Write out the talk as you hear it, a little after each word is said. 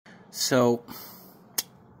So,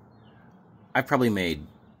 I've probably made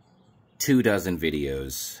 24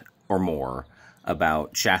 videos or more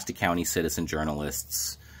about Shasta County citizen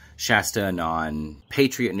journalists, Shasta Anon,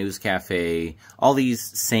 PatriotNewsCafe, all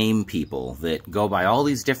these same people that go by all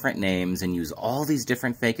these different names and use all these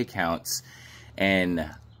different fake accounts. And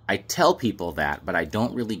I tell people that, but I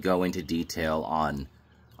don't really go into detail on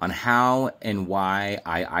how and why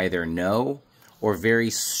I either know or very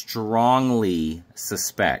strongly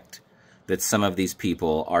suspect that some of these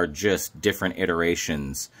people are just different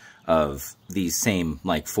iterations of these same,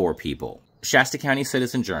 like, 4 people. Shasta County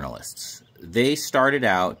citizen journalists, they started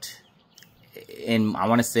out in, I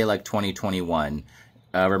want to say, like 2021.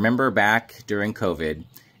 Remember back during COVID,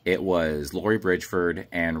 it was Lori Bridgeford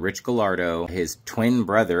and Rich Gallardo, his twin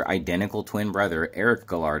brother, identical twin brother, Eric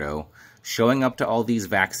Gallardo, showing up to all these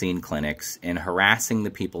vaccine clinics and harassing the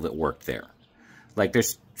people that worked there. Like,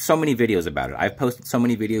 there's so many videos about it. I've posted so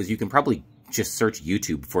many videos, you can probably just search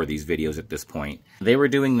YouTube for these videos at this point. They were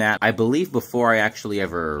doing that, I believe, before I actually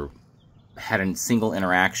ever had a single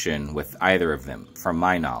interaction with either of them, from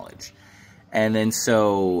my knowledge. And then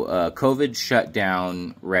so COVID shut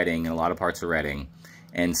down Reading and a lot of parts of Reading,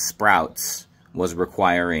 and Sprouts was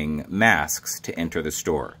requiring masks to enter the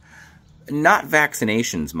store. Not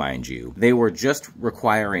vaccinations, mind you. They were just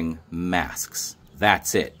requiring masks.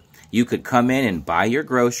 That's it. You could come in and buy your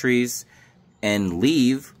groceries and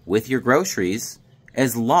leave with your groceries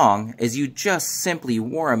as long as you just simply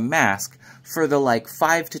wore a mask for the like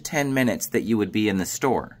 5 to 10 minutes that you would be in the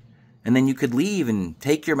store. And then you could leave and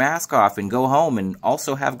take your mask off and go home and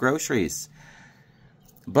also have groceries.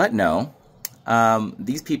 But no,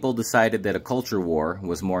 these people decided that a culture war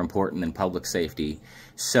was more important than public safety.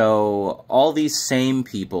 So all these same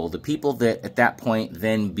people, the people that at that point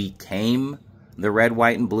then became the red,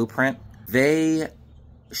 white, and blue print, they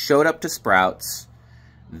showed up to Sprouts.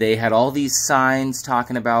 They had all these signs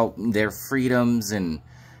talking about their freedoms and,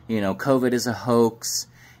 you know, COVID is a hoax.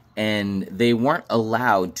 And they weren't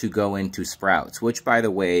allowed to go into Sprouts, which, by the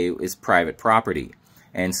way, is private property.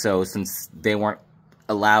 And so since they weren't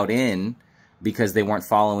allowed in because they weren't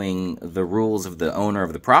following the rules of the owner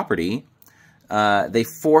of the property, they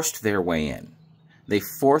forced their way in. They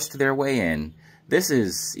forced their way in. This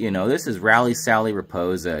is, you know, this is Rally Sally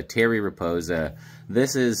Raposa, Terry Raposa.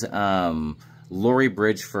 This is Lori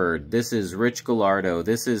Bridgeford. This is Rich Gallardo.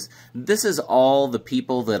 This is all the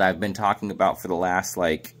people that I've been talking about for the last,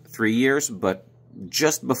 like, 3 years, but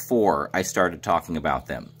just before I started talking about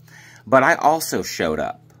them. But I also showed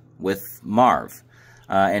up with Marv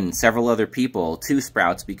and several other people to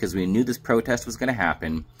Sprouts because we knew this protest was going to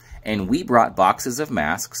happen, and we brought boxes of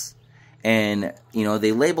masks. And, you know,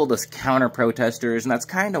 they labeled us counter-protesters, and that's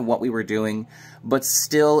kind of what we were doing, but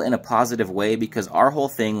still in a positive way, because our whole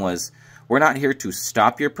thing was, we're not here to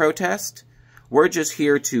stop your protest. We're just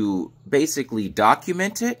here to basically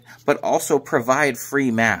document it, but also provide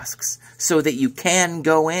free masks so that you can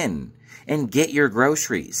go in and get your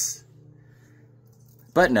groceries.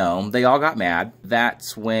 But no, they all got mad.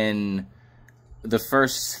 That's when the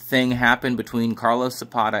first thing happened between Carlos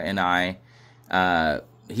Zapata and I.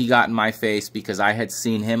 He got in my face because I had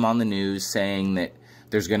seen him on the news saying that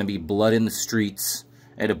there's going to be blood in the streets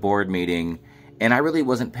at a board meeting. And I really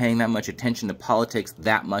wasn't paying that much attention to politics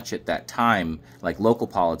that much at that time, like local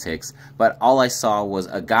politics. But all I saw was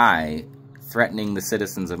a guy threatening the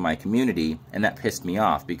citizens of my community, and that pissed me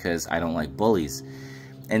off because I don't like bullies.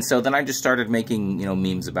 And so then I just started making, you know,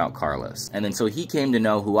 memes about Carlos. And then so he came to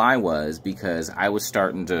know who I was because I was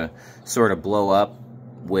starting to sort of blow up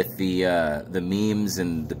with the memes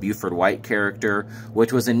and the Buford White character,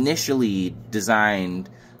 which was initially designed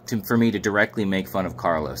for me to directly make fun of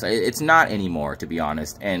Carlos. It's not anymore, to be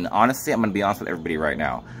honest. And honestly, I'm going to be honest with everybody right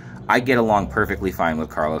now. I get along perfectly fine with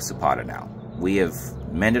Carlos Zapata now. We have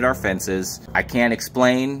mended our fences. I can't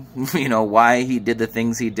explain, you know, why he did the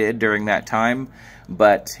things he did during that time,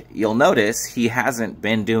 but you'll notice he hasn't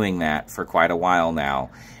been doing that for quite a while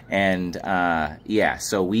now. And yeah,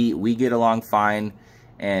 so we get along fine,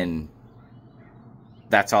 and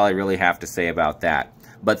that's all I really have to say about that.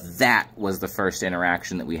 But that was the first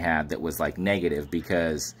interaction that we had that was, like, negative,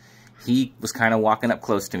 because he was kind of walking up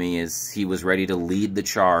close to me as he was ready to lead the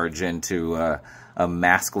charge into a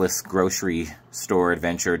maskless grocery store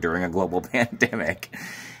adventure during a global pandemic.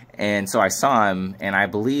 And so I saw him, and I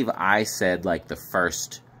believe I said, like, the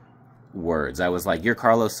first words. I was like, "You're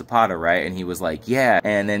Carlos Zapata, right?" And he was like, "Yeah."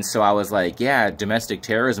 And then so I was like, "Yeah, domestic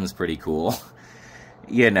terrorism is pretty cool."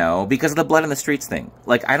 You know, because of the blood in the streets thing.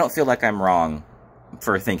 Like, I don't feel like I'm wrong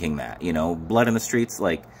for thinking that, you know, blood in the streets,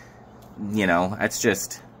 like, you know, it's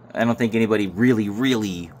just, I don't think anybody really,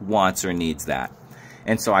 really wants or needs that.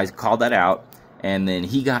 And so I called that out, and then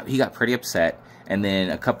he got pretty upset. And then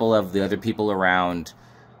a couple of the other people around,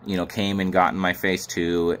 you know, came and got in my face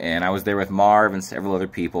too. And I was there with Marv and several other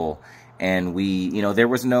people. And we, you know, there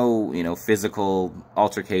was no, you know, physical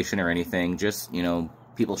altercation or anything, just, you know,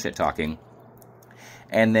 people shit-talking.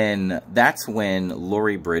 And then that's when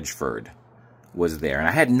Lori Bridgeford was there. And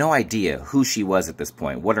I had no idea who she was at this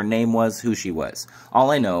point, what her name was, who she was.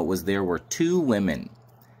 All I know was there were two women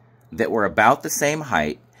that were about the same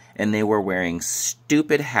height, and they were wearing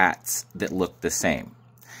stupid hats that looked the same.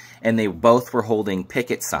 And they both were holding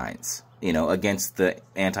picket signs, you know, against the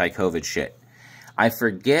anti-COVID shit. I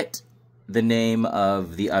forget the name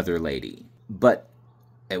of the other lady, but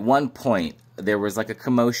at one point there was like a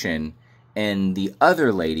commotion, and the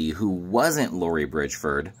other lady, who wasn't Lori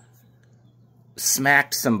Bridgeford,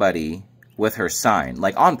 smacked somebody with her sign,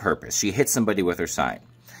 like on purpose. She hit somebody with her sign.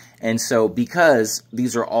 And so, because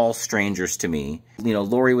these are all strangers to me, you know,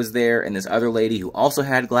 Lori was there, and this other lady who also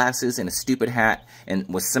had glasses and a stupid hat and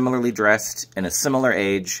was similarly dressed and a similar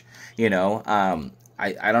age, you know.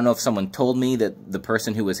 I don't know if someone told me that the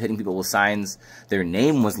person who was hitting people with signs, their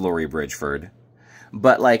name was Lori Bridgeford,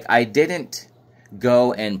 but, like, I didn't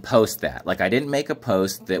go and post that. Like, I didn't make a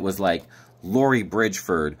post that was like, Lori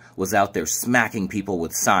Bridgeford was out there smacking people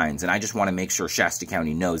with signs, and I just want to make sure Shasta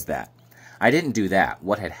County knows that. I didn't do that.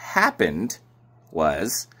 What had happened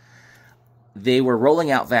was they were rolling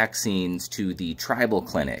out vaccines to the tribal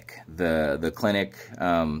clinic, the clinic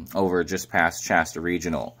over just past Shasta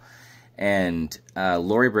Regional. And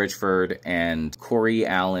Lori Bridgeford and Corey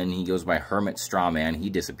Allen, he goes by Hermit Strawman, he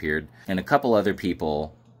disappeared, and a couple other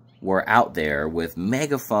people were out there with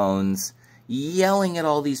megaphones yelling at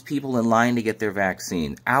all these people in line to get their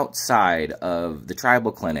vaccine outside of the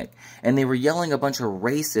tribal clinic. And they were yelling a bunch of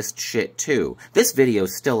racist shit too. This video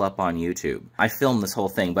is still up on YouTube. I filmed this whole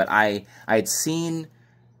thing, but I had seen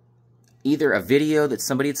either a video that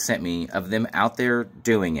somebody had sent me of them out there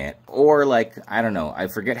doing it, or like, I don't know, I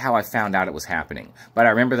forget how I found out it was happening. But I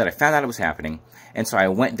remember that I found out it was happening, and so I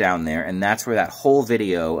went down there, and that's where that whole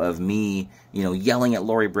video of me, you know, yelling at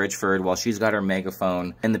Lori Bridgeford while she's got her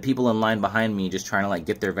megaphone, and the people in line behind me just trying to, like,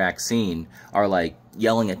 get their vaccine are, like,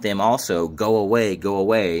 yelling at them also, go away, go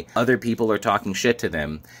away. Other people are talking shit to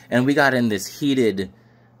them, and we got in this heated,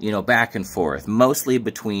 you know, back and forth, mostly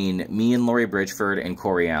between me and Lori Bridgeford and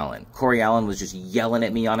Corey Allen. Corey Allen was just yelling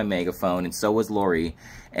at me on a megaphone, and so was Lori,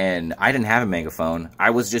 and I didn't have a megaphone. I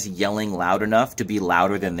was just yelling loud enough to be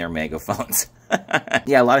louder than their megaphones.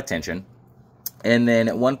 Yeah, a lot of tension. And then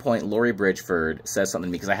at one point, Lori Bridgeford says something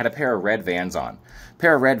to me, because I had a pair of red Vans on. A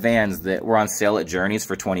pair of red Vans that were on sale at Journeys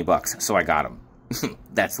for 20 bucks, so I got them.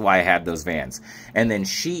 That's why I had those Vans. And then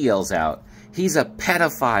she yells out, he's a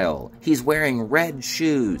pedophile. He's wearing red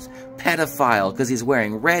shoes. Pedophile, because he's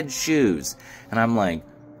wearing red shoes. And I'm like,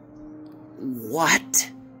 what?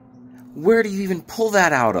 Where do you even pull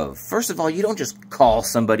that out of? First of all, you don't just call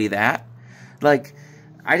somebody that. Like,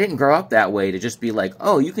 I didn't grow up that way to just be like,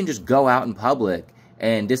 oh, you can just go out in public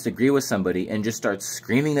and disagree with somebody and just start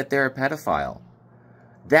screaming that they're a pedophile.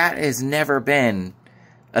 That has never been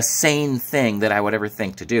a sane thing that I would ever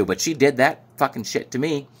think to do. But she did that fucking shit to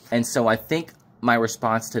me. And so I think my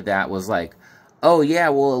response to that was like, oh yeah,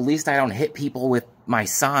 well at least I don't hit people with my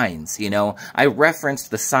signs, you know? I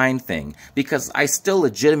referenced the sign thing because I still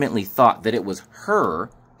legitimately thought that it was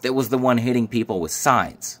her that was the one hitting people with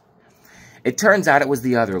signs. It turns out it was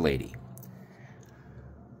the other lady.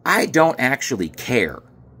 I don't actually care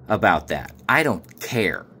about that. I don't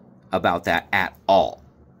care about that at all.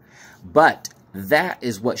 But that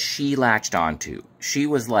is what she latched onto. She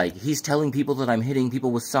was like, he's telling people that I'm hitting people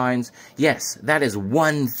with signs. Yes, that is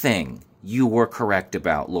one thing you were correct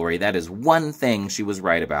about, Lori. That is one thing she was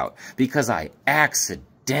right about. Because I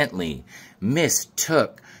accidentally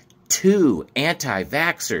mistook two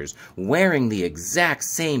anti-vaxxers wearing the exact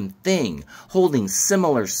same thing, holding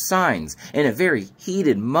similar signs in a very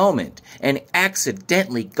heated moment, and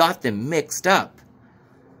accidentally got them mixed up.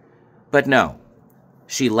 But no,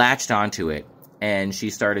 she latched onto it, and she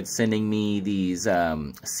started sending me these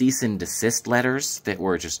cease and desist letters that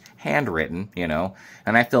were just handwritten, you know,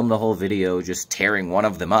 and I filmed the whole video just tearing one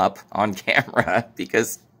of them up on camera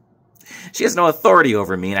because she has no authority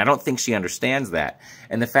over me, and I don't think she understands that.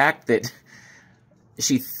 And the fact that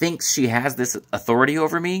she thinks she has this authority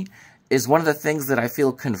over me is one of the things that I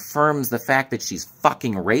feel confirms the fact that she's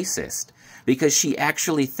fucking racist, because she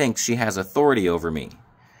actually thinks she has authority over me.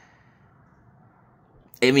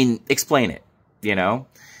 I mean, explain it, you know?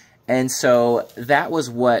 And so that was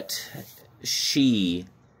what she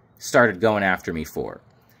started going after me for.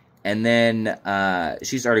 And then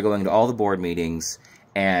she started going to all the board meetings,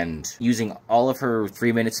 and using all of her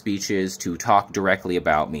 3-minute speeches to talk directly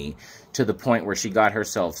about me, to the point where she got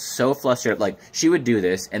herself so flustered. Like, she would do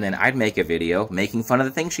this, and then I'd make a video making fun of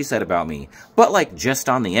the things she said about me, but like just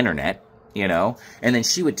on the internet, you know? And then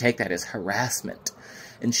she would take that as harassment,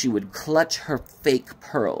 and she would clutch her fake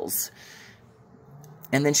pearls,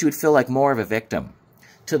 and then she would feel like more of a victim,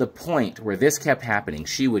 to the point where this kept happening.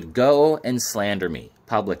 She would go and slander me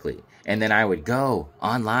publicly, and then I would go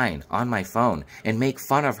online on my phone and make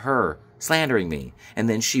fun of her slandering me, and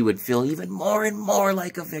then she would feel even more and more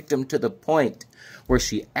like a victim, to the point where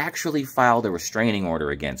she actually filed a restraining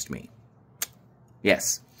order against me.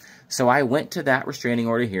 Yes. So I went to that restraining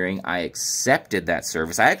order hearing. I accepted that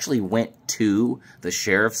service. I actually went to the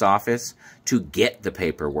sheriff's office to get the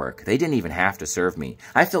paperwork. They didn't even have to serve me.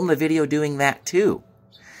 I filmed a video doing that too.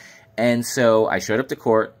 And so I showed up to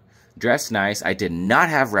court, dressed nice. I did not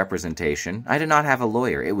have representation. I did not have a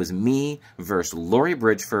lawyer. It was me versus Lori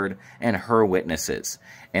Bridgeford and her witnesses.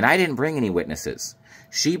 And I didn't bring any witnesses.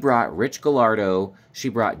 She brought Rich Gallardo, she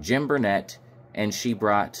brought Jim Burnett, and she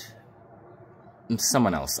brought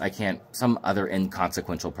someone else. Some other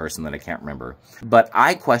inconsequential person that I can't remember. But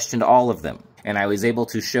I questioned all of them. And I was able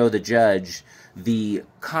to show the judge the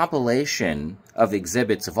compilation of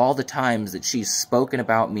exhibits of all the times that she's spoken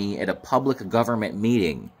about me at a public government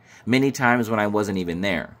meeting, many times when I wasn't even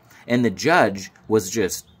there. And the judge was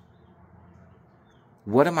just,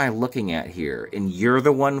 what am I looking at here? And you're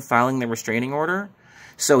the one filing the restraining order?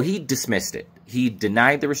 So he dismissed it. He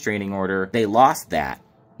denied the restraining order. They lost that.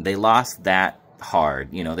 They lost that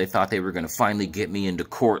hard. You know, they thought they were going to finally get me into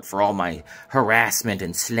court for all my harassment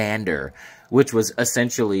and slander, which was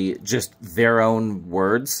essentially just their own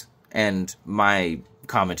words and my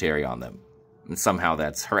commentary on them. And somehow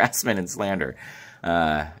that's harassment and slander,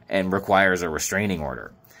 and requires a restraining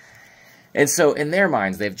order. And so in their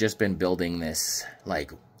minds, they've just been building this,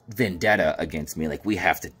 like, vendetta against me. Like, we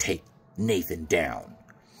have to take Nathan down.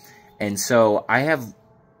 And so I have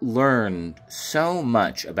learned so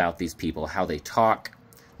much about these people, how they talk,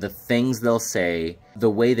 the things they'll say, the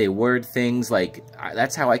way they word things. Like,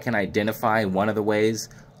 that's how I can identify one of the ways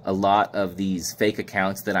a lot of these fake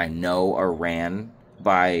accounts that I know are ran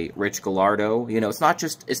by Rich Gallardo. You know, it's not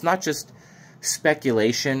just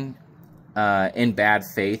speculation in bad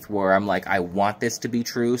faith where I'm like, I want this to be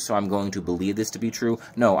true, so I'm going to believe this to be true.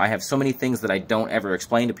 No, I have so many things that I don't ever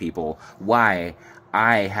explain to people why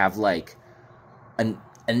I have like a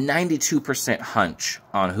 92% hunch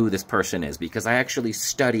on who this person is, because I actually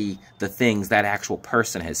study the things that actual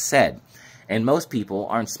person has said. And most people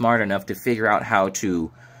aren't smart enough to figure out how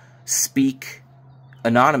to speak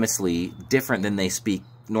anonymously different than they speak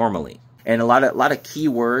normally. And a lot of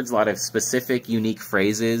keywords, a lot of specific, unique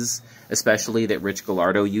phrases, especially that Rich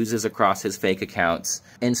Gallardo uses across his fake accounts.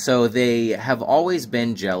 And so they have always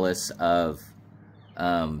been jealous of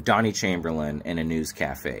Donnie Chamberlain and a news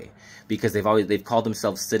cafe, because they've called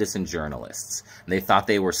themselves citizen journalists. And they thought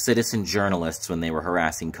they were citizen journalists when they were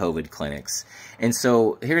harassing COVID clinics. And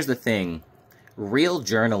so here's the thing. Real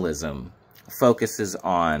journalism focuses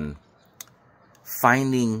on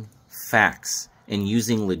finding facts and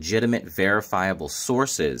using legitimate, verifiable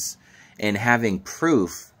sources and having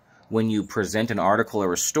proof when you present an article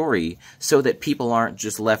or a story, so that people aren't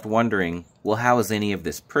just left wondering, well, how is any of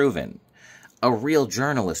this proven? A real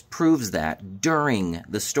journalist proves that during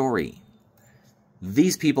the story.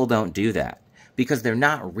 These people don't do that because they're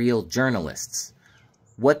not real journalists.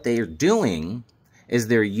 What they're doing is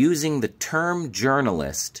they're using the term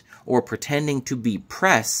journalist or pretending to be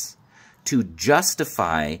press to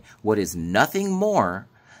justify what is nothing more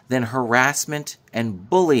than harassment and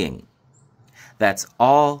bullying. That's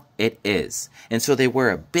all it is. And so they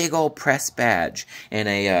wear a big old press badge and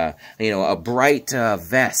a bright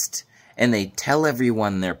vest, and they tell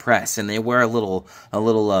everyone they're press, and they wear a little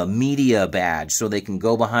media badge so they can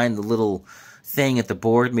go behind the little thing at the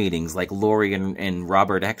board meetings like Lori and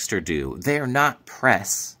Robert Exter do. They're not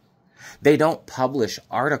press. They don't publish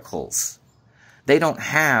articles. They don't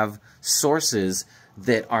have sources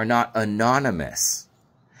that are not anonymous,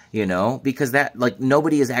 you know, because that, like,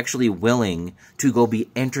 nobody is actually willing to go be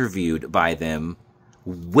interviewed by them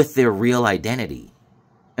with their real identity.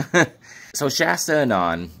 So Shasta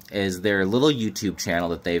Anon is their little YouTube channel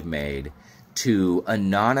that they've made to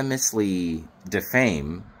anonymously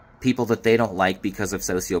defame people that they don't like because of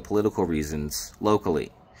socio-political reasons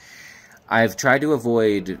locally. I've tried to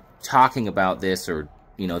avoid talking about this or,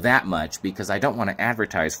 you know, that much because I don't want to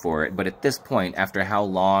advertise for it, but at this point, after how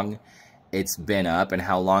long it's been up and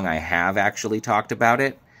how long I have actually talked about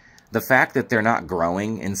it, the fact that they're not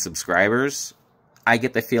growing in subscribers, I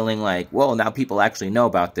get the feeling like, well, now people actually know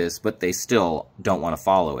about this, but they still don't want to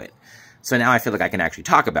follow it. So now I feel like I can actually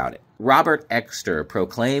talk about it. Robert Exter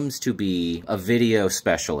proclaims to be a video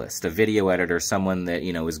specialist, a video editor, someone that,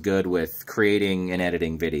 you know, is good with creating and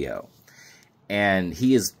editing video. And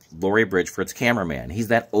he is Laurie Bridgeford's cameraman. He's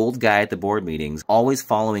that old guy at the board meetings, always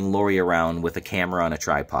following Laurie around with a camera on a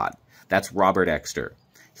tripod. That's Robert Exter.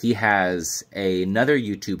 He has another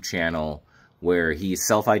YouTube channel where he's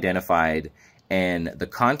self-identified, and the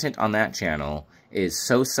content on that channel is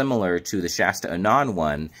so similar to the Shasta Anon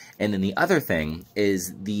one. And then the other thing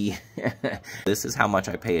is the, this is how much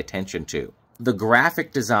I pay attention to. The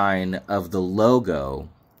graphic design of the logo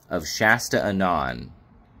of Shasta Anon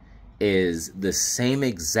is the same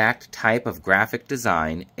exact type of graphic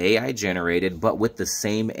design, AI generated, but with the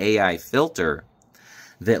same AI filter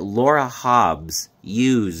that Laura Hobbs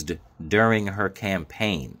used during her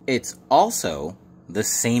campaign. It's also the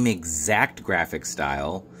same exact graphic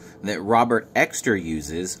style that Robert Exter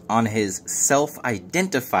uses on his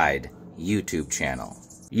self-identified YouTube channel.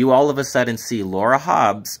 You all of a sudden see Laura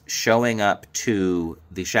Hobbs showing up to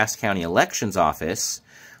the Shasta County Elections Office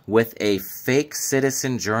with a fake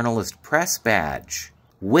citizen journalist press badge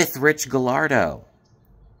with Rich Gallardo.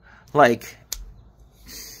 Like,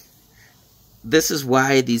 this is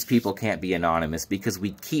why these people can't be anonymous, because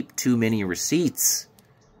we keep too many receipts.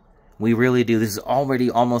 We really do. This is already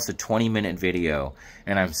almost a 20-minute video,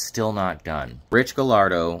 and I'm still not done. Rich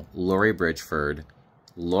Gallardo, Laurie Bridgeford,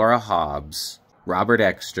 Laura Hobbs, Robert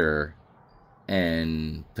Exter,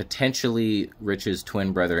 and potentially Rich's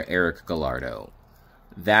twin brother, Eric Gallardo.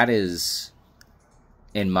 That is,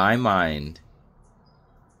 in my mind,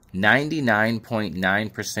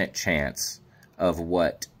 99.9% chance of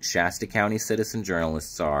what Shasta County citizen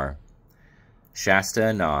journalists are, Shasta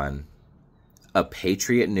Anon, a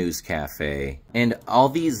PatriotNewsCafe, and all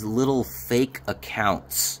these little fake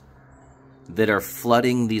accounts that are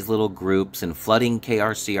flooding these little groups and flooding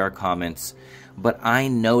KRCR comments, but I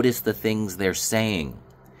notice the things they're saying.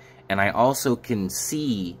 And I also can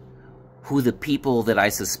see who the people that I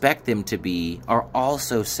suspect them to be are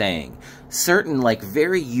also saying. Certain, like,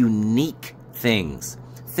 very unique things.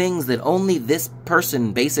 Things that only this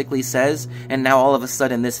person basically says, and now all of a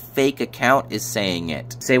sudden this fake account is saying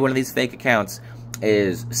it. Say one of these fake accounts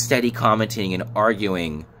is steady commenting and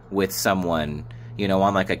arguing with someone, you know,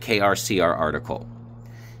 on like a KRCR article.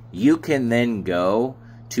 You can then go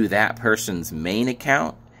to that person's main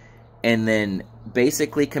account and then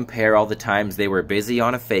basically compare all the times they were busy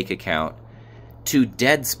on a fake account to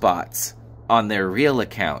dead spots on their real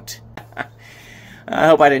account. I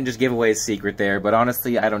hope I didn't just give away a secret there, but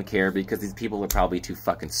honestly, I don't care, because these people are probably too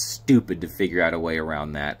fucking stupid to figure out a way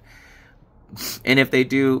around that. And if they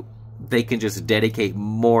do, they can just dedicate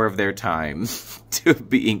more of their time to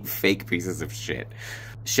being fake pieces of shit.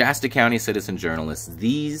 Shasta County citizen journalists,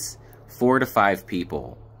 these 4 to 5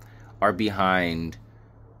 people are behind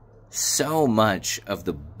so much of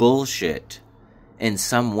the bullshit in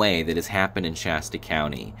some way that has happened in Shasta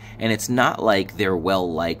County. And it's not like they're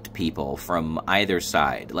well-liked people from either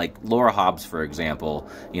side. Like Laura Hobbs, for example,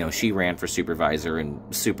 you know, she ran for supervisor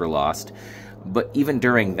and super lost. But even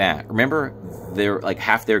during that, remember, like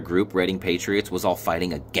half their group, Reading Patriots, was all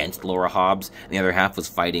fighting against Laura Hobbs, and the other half was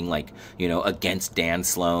fighting, like, you know, against Dan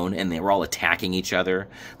Sloan, and they were all attacking each other.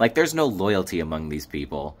 Like, there's no loyalty among these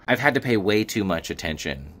people. I've had to pay way too much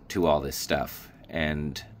attention to all this stuff,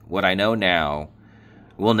 and what I know now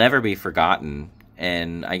will never be forgotten,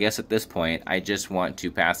 and I guess at this point, I just want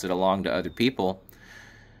to pass it along to other people,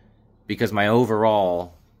 because my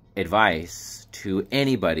overall advice to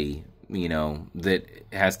anybody, you know, that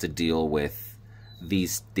has to deal with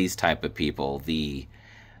these type of people, the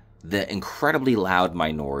incredibly loud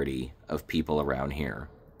minority of people around here,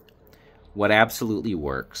 what absolutely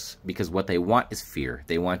works, because what they want is fear.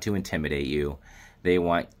 They want to intimidate you. They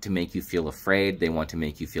want to make you feel afraid. They want to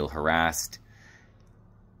make you feel harassed.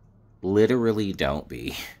 Literally don't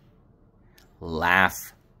be.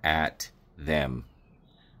 Laugh at them.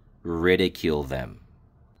 Ridicule them.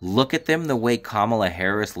 Look at them the way Kamala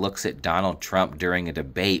Harris looks at Donald Trump during a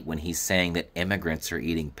debate when he's saying that immigrants are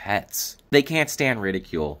eating pets. They can't stand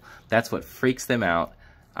ridicule. That's what freaks them out.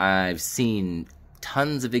 I've seen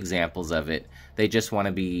tons of examples of it. They just want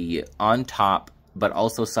to be on top, but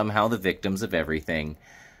also somehow the victims of everything.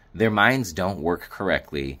 Their minds don't work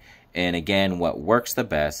correctly. And again, what works the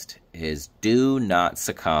best is do not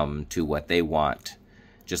succumb to what they want.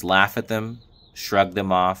 Just laugh at them, shrug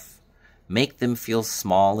them off, make them feel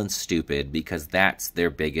small and stupid, because that's their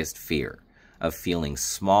biggest fear, of feeling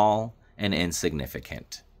small and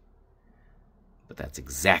insignificant. But that's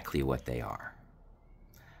exactly what they are.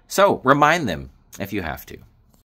 So, remind them, if you have to.